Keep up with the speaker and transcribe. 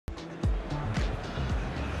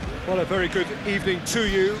Well, a very good evening to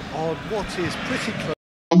you on what is pretty close.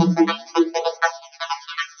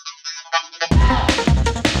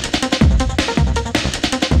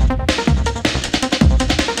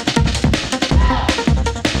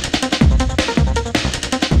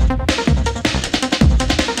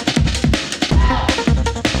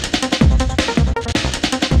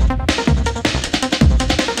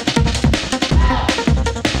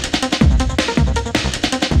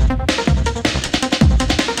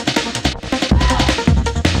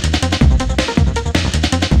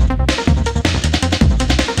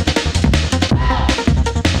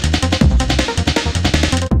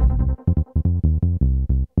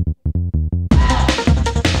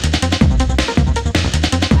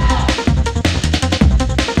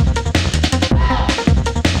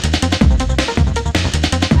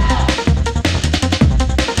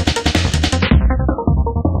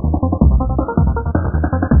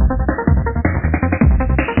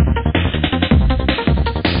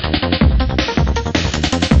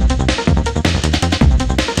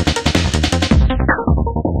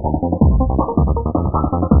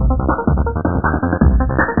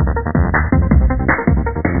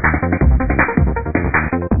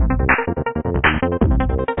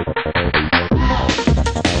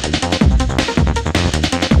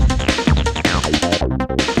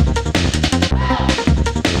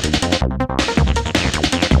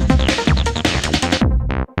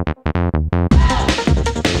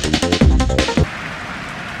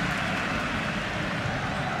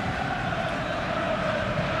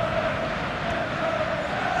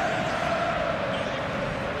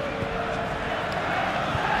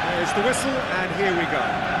 There's the whistle, and here we go.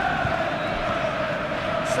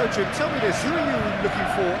 So, Jim, tell me this, who are you looking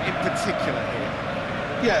for in particular here?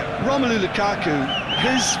 Yeah, Romelu Lukaku,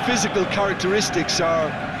 his physical characteristics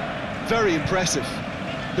are very impressive.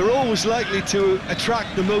 They're always likely to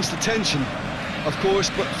attract the most attention, of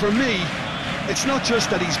course, but for me, it's not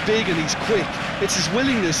just that he's big and he's quick, it's his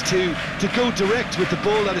willingness to go direct with the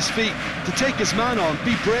ball at his feet, to take his man on,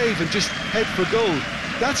 be brave and just head for goal.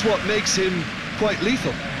 That's what makes him quite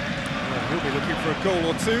lethal. Well, he'll be looking for a goal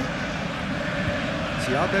or two.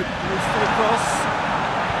 Thiago goes for the cross.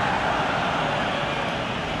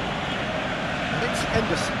 And it's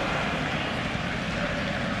Henderson.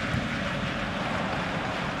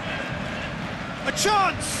 A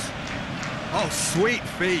chance! Oh, sweet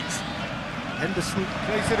feet. Henderson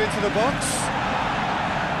plays it into the box.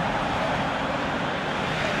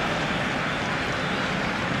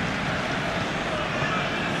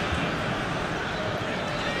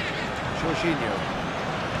 Jorginho.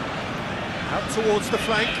 Out towards the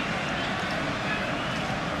flank.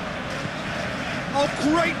 Oh,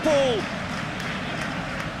 great ball!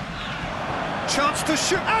 Chance to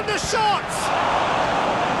shoot, and the shot!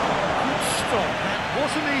 Good stop, that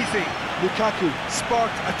wasn't easy. Lukaku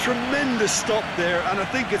sparked a tremendous stop there, and I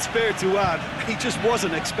think it's fair to add, he just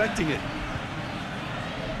wasn't expecting it.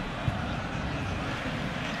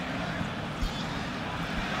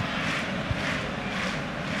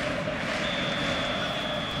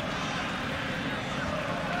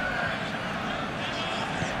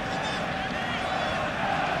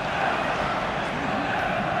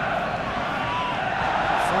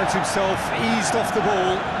 Finds himself eased off the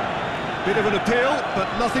ball. Bit of an appeal, but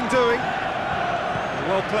nothing doing.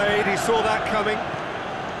 Well played, he saw that coming.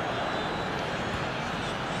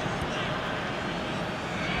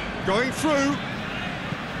 Going through.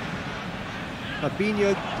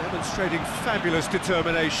 Fabinho demonstrating fabulous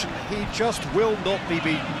determination. He just will not be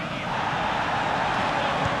beaten.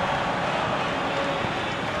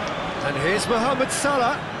 And here's Mohamed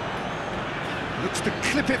Salah. Looks to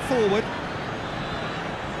clip it forward.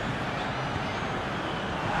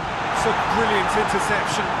 It's a brilliant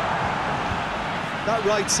interception. That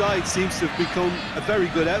right side seems to have become a very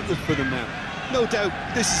good outlet for them now. No doubt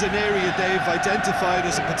this is an area they've identified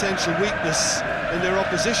as a potential weakness in their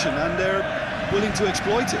opposition, and they're willing to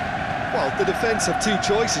exploit it. Well, the defence have two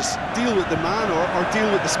choices: deal with the man or deal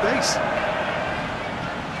with the space.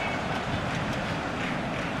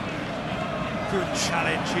 Good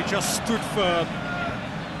challenge, he just stood firm.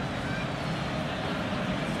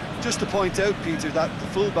 Just to point out, Peter, that the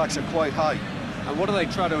fullbacks are quite high. And what do they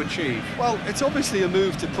try to achieve? Well, it's obviously a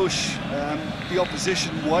move to push the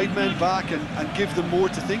opposition wide men back and give them more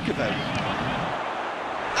to think about.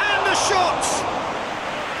 And the shot!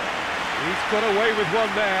 He's got away with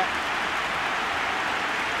one there.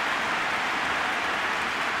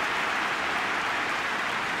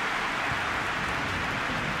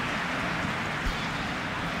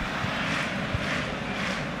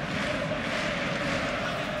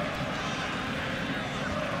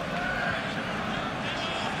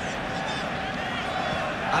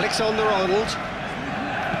 Alexander-Arnold.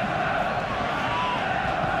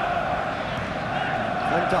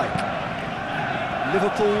 Van Dijk.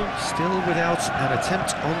 Liverpool still without an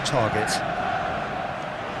attempt on target.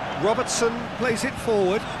 Robertson plays it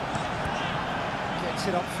forward. Gets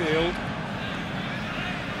it upfield.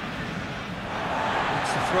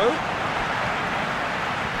 It's the throw.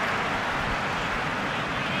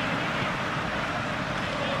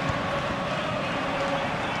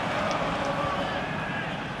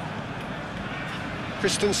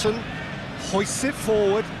 Christensen hoists it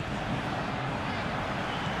forward.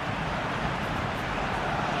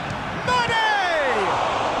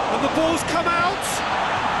 And the ball's come out.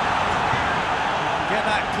 Get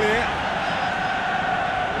that clear.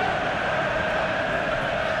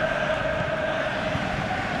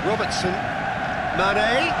 Robertson.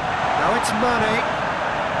 Mane. Now it's Mane.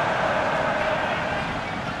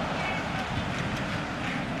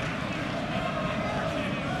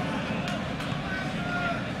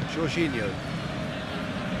 Jorginho.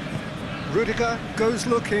 Rudiger goes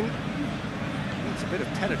looking. Needs a bit of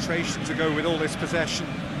penetration to go with all this possession.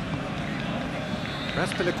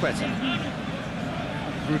 Raspilicueta.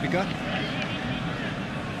 Rudiger.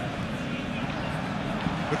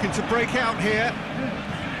 Looking to break out here.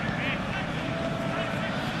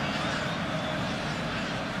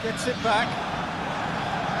 Gets it back.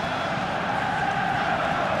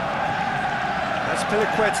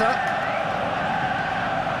 Raspilicueta.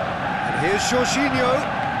 And here's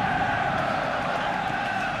Jorginho.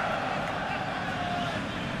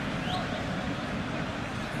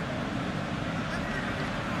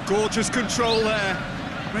 Gorgeous control there.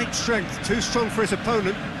 Great strength, too strong for his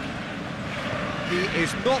opponent. He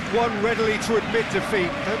is not one readily to admit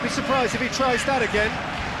defeat. Don't be surprised if he tries that again.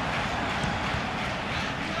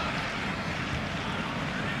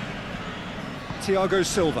 Thiago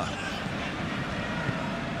Silva.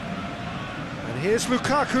 And here's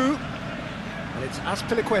Lukaku. And it's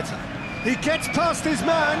Azpilicueta. He gets past his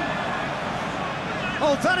man.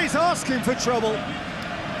 Oh, that is asking for trouble.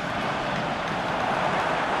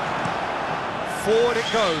 Forward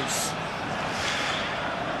it goes.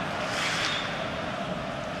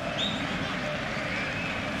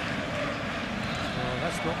 Well,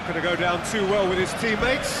 that's not going to go down too well with his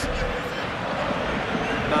teammates.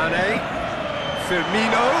 Mane,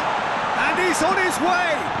 Firmino, and he's on his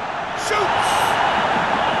way! Shoots!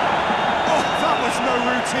 Oh, that was no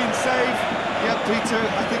routine save. Yeah, Peter,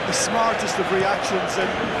 I think the smartest of reactions and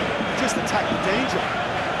just attack the danger.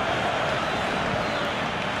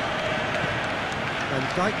 Van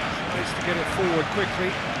Dijk needs to get it forward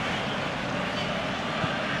quickly.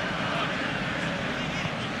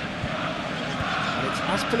 And it's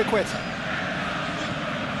Azpilicueta.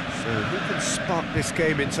 So who can spark this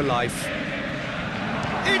game into life?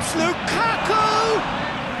 It's Lukaku!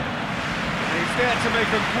 And he's there to make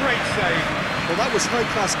a great save. Well, that was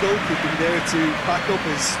high-class goalkeeping there to back up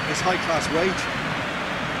his high-class wage.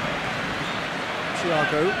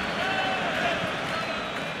 Thiago.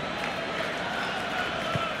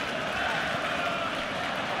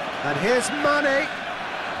 And here's Mane.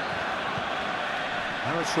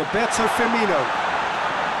 Now it's Roberto Firmino.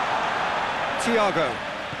 Thiago.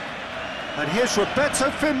 And here's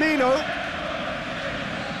Roberto Firmino.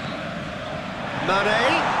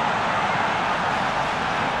 Mane.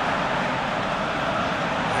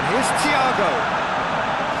 And here's Thiago.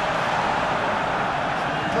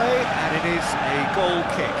 Play, and it is a goal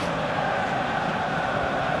kick.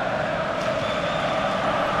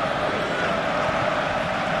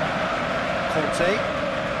 Conte.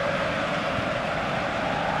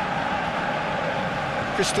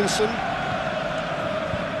 Christensen.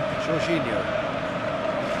 Jorginho.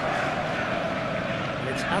 And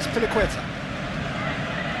it's Azpilicueta.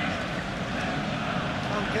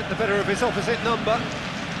 Can't get the better of his opposite number.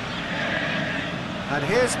 And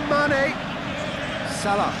here's Mane.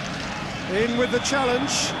 Salah. In with the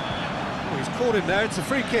challenge. Oh, he's caught him there, it's a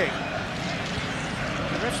free kick.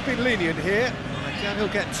 The ref's been lenient here. I doubt he'll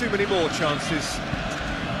get too many more chances.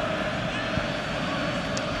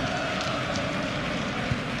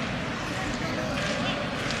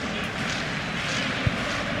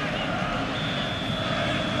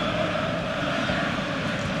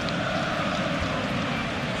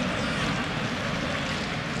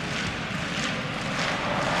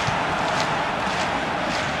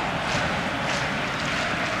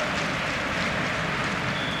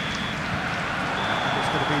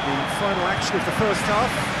 Final action of the first half,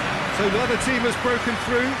 so neither team has broken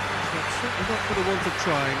through, but certainly not for the want of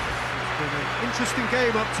trying. It's been an interesting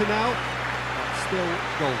game up to now, but still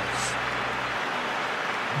goals.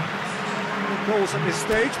 Goals at this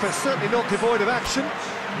stage, but certainly not devoid of action.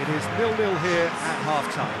 It is 0-0 here at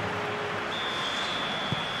half-time.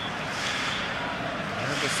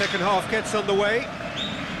 And the second half gets underway.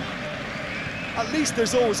 At least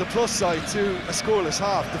there's always a plus side to a scoreless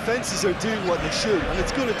half. Defences are doing what they should, and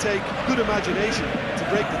it's going to take good imagination to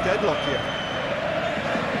break the deadlock here.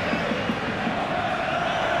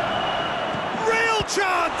 Real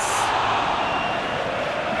chance!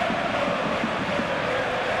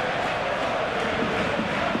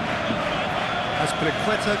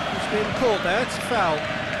 Azpilicueta has been caught there, it's a foul.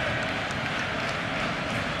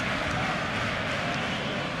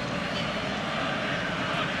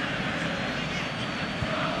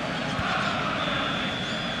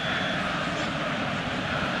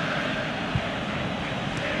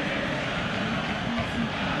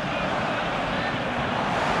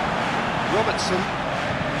 Robertson.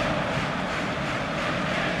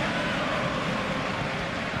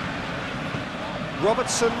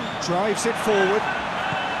 Robertson drives it forward.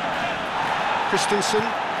 Christensen.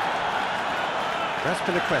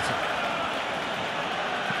 Azpilicueta.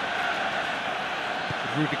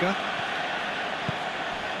 Rudiger.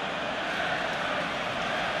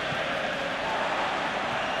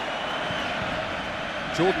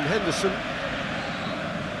 Jordan Henderson.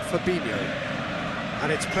 Fabinho.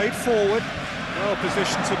 And it's played forward. Well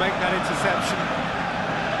positioned to make that interception.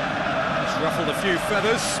 It's ruffled a few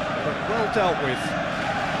feathers, but well dealt with.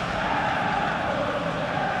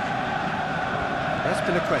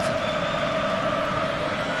 Azpilicueta.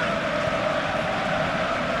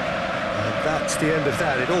 And that's the end of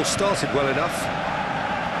that. It all started well enough.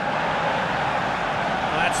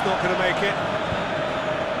 Well, that's not going to make it.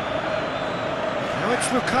 Now it's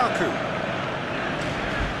Lukaku.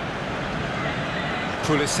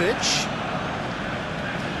 Pulisic.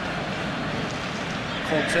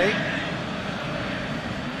 Conte.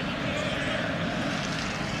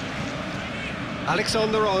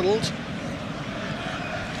 Alexander-Arnold.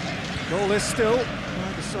 Goalless still.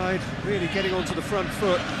 Either side really getting onto the front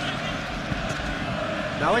foot.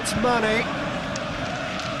 Now it's Mane.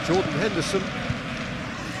 Jordan Henderson.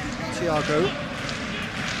 Thiago.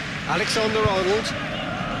 Alexander-Arnold.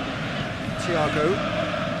 Thiago.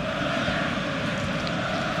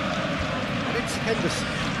 And it's Henderson.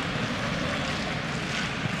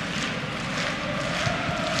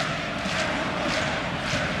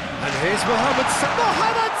 And here's Mohamed Salah!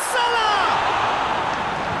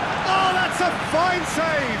 Oh, that's a fine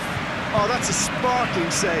save! Oh, that's a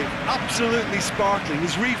sparkling save. Absolutely sparkling.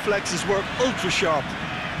 His reflexes were ultra sharp.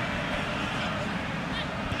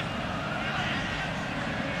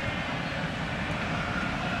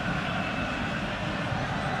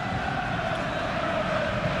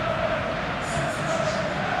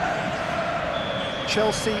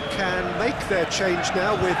 Chelsea can make their change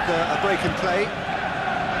now with a break in play.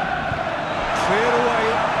 Cleared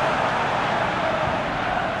away.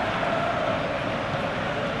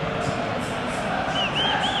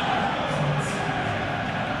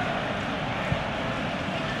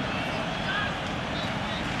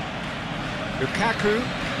 Lukaku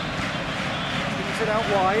brings it out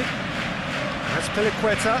wide.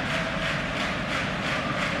 Azpilicueta.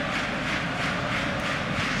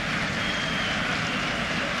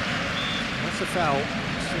 That's a foul.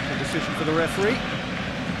 Simple decision for the referee.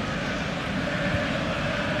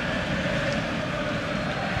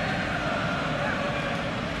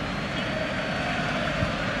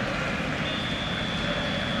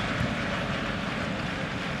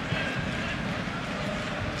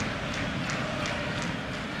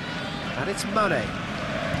 And it's Mane.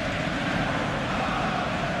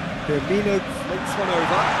 Firmino floats one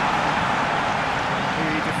over. The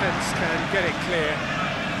defence can get it clear.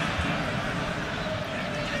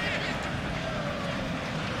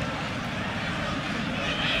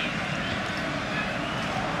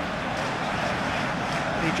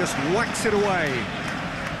 And he just whacks it away.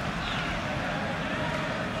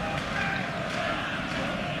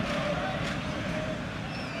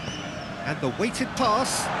 And the weighted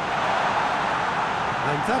pass.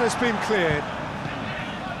 And that has been cleared.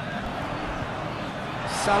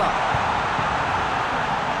 Salah.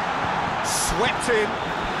 Swept in.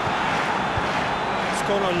 It's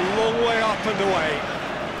gone a long way up and away.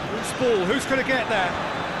 Who's ball? Who's going to get there?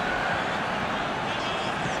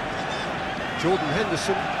 Jordan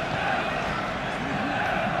Henderson.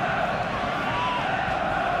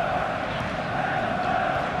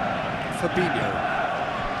 Fabinho.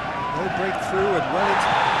 No breakthrough and well into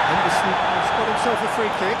Henderson has got himself a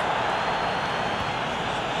free kick.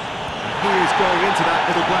 And he is going into that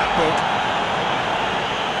little black book.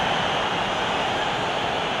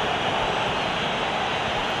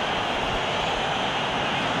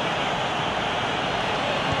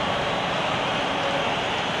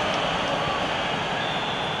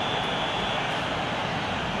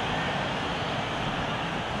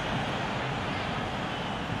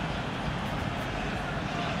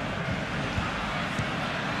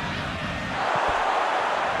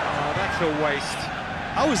 total waste.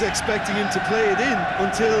 I was expecting him to play it in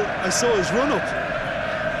until I saw his run-up.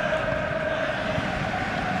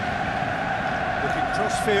 Looking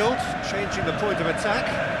cross-field, changing the point of attack.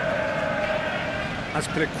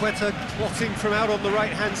 Azpilicueta plotting from out on the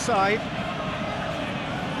right-hand side.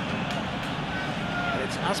 And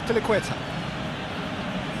it's Azpilicueta.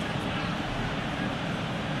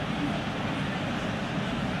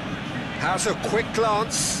 Has a quick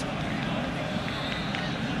glance.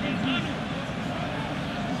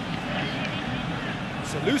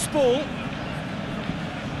 It's a loose ball.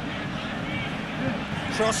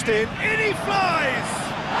 Crossed in he flies!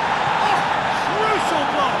 Oh, crucial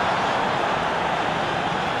block!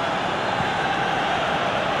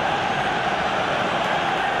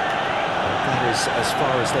 That is as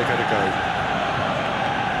far as they're going to go.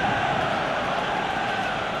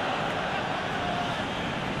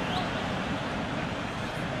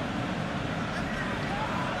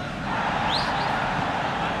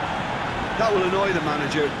 That will annoy the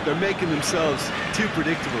manager. They're making themselves too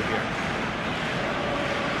predictable here.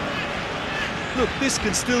 Look, this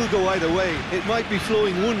can still go either way. It might be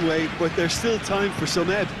flowing one way, but there's still time for some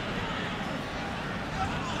ebb.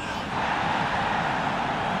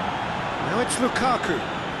 Now it's Lukaku.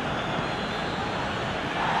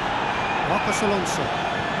 Marcos Alonso.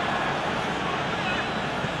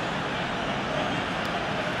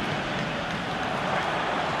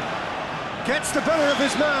 Gets the better of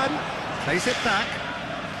his man. Plays it back.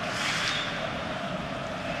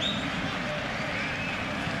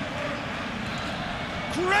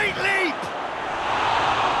 Great leap!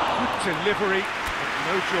 Good delivery, but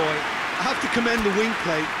no joy. I have to commend the wing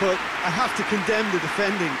play, but I have to condemn the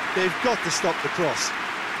defending. They've got to stop the cross.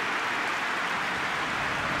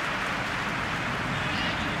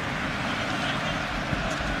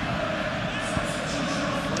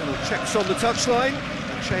 Final checks on the touchline.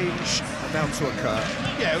 A change about to occur.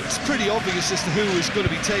 Yeah, it's pretty obvious as to who was going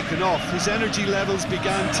to be taken off. His energy levels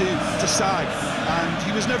began to sag, and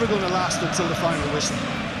he was never going to last until the final whistle.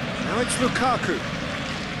 Now it's Lukaku.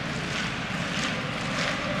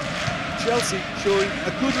 Chelsea showing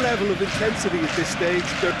a good level of intensity at this stage.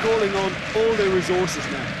 They're calling on all their resources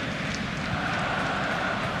now.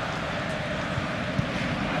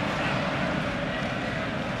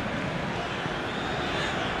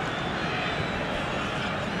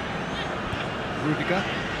 Rudiger.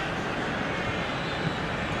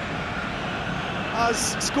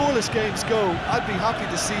 As scoreless games go, I'd be happy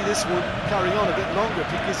to see this one carrying on a bit longer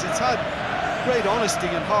because it's had great honesty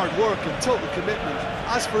and hard work and total commitment.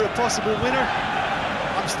 As for a possible winner,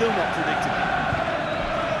 I'm still not predicting it.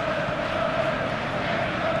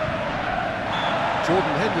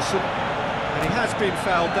 Jordan Henderson, and he has been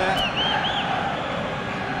fouled there.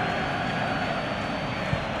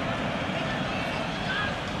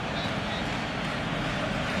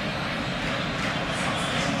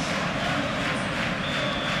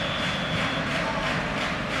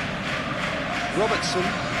 Robertson.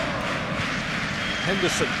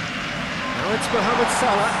 Henderson. Now it's Mohamed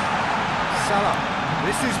Salah. Salah.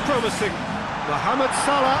 This is promising. Mohamed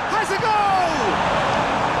Salah has a goal!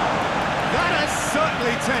 That has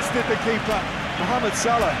certainly tested the keeper. Mohamed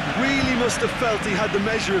Salah really must have felt he had the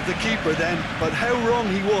measure of the keeper then, but how wrong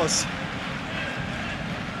he was.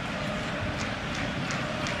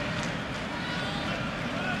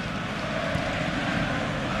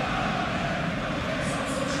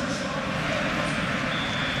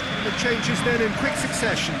 The changes then in quick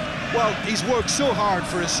succession. Well, he's worked so hard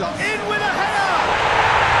for his son. In with a header!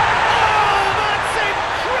 Oh, that's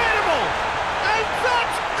incredible! And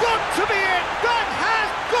that's got to be it! That has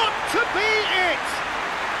got to be it!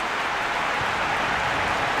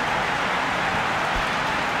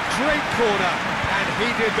 Great corner, and he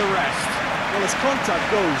did the rest. Well, as contact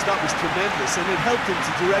goes, that was tremendous, and it helped him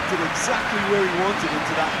to direct it exactly where he wanted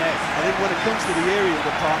into that net. I think when it comes to the aerial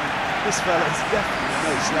department, this fella is definitely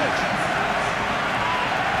no sledge.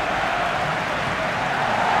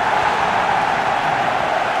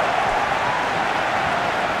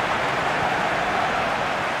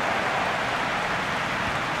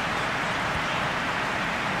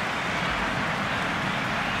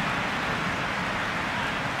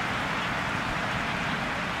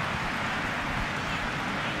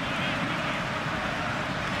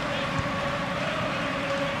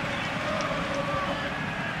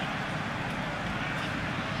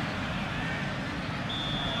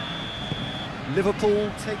 Liverpool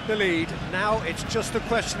take the lead. Now it's just a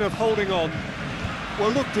question of holding on. Well,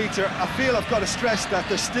 look, Peter, I feel I've got to stress that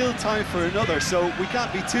there's still time for another, so we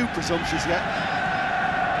can't be too presumptuous yet.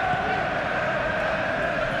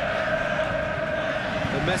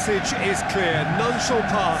 The message is clear. None shall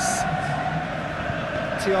pass.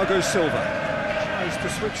 Thiago Silva tries to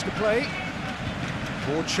switch the play.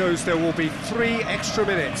 Board shows there will be 3 extra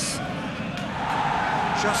minutes.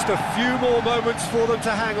 Just a few more moments for them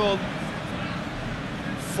to hang on.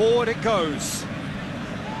 Forward it goes.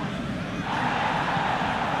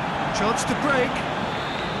 Chance to break.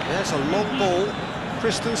 There's a long ball.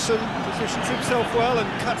 Christensen positions himself well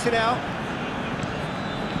and cuts it out.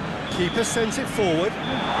 Keeper sends it forward.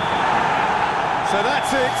 So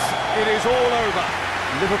that's it. It is all over.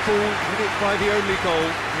 Liverpool win it by the only goal.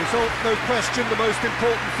 Result, no question, the most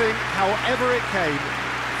important thing, however it came.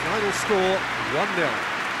 Final score, 1-0.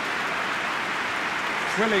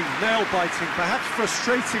 Thrilling, nail-biting, perhaps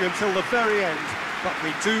frustrating until the very end, but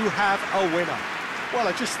we do have a winner. Well,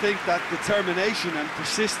 I just think that determination and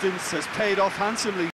persistence has paid off handsomely.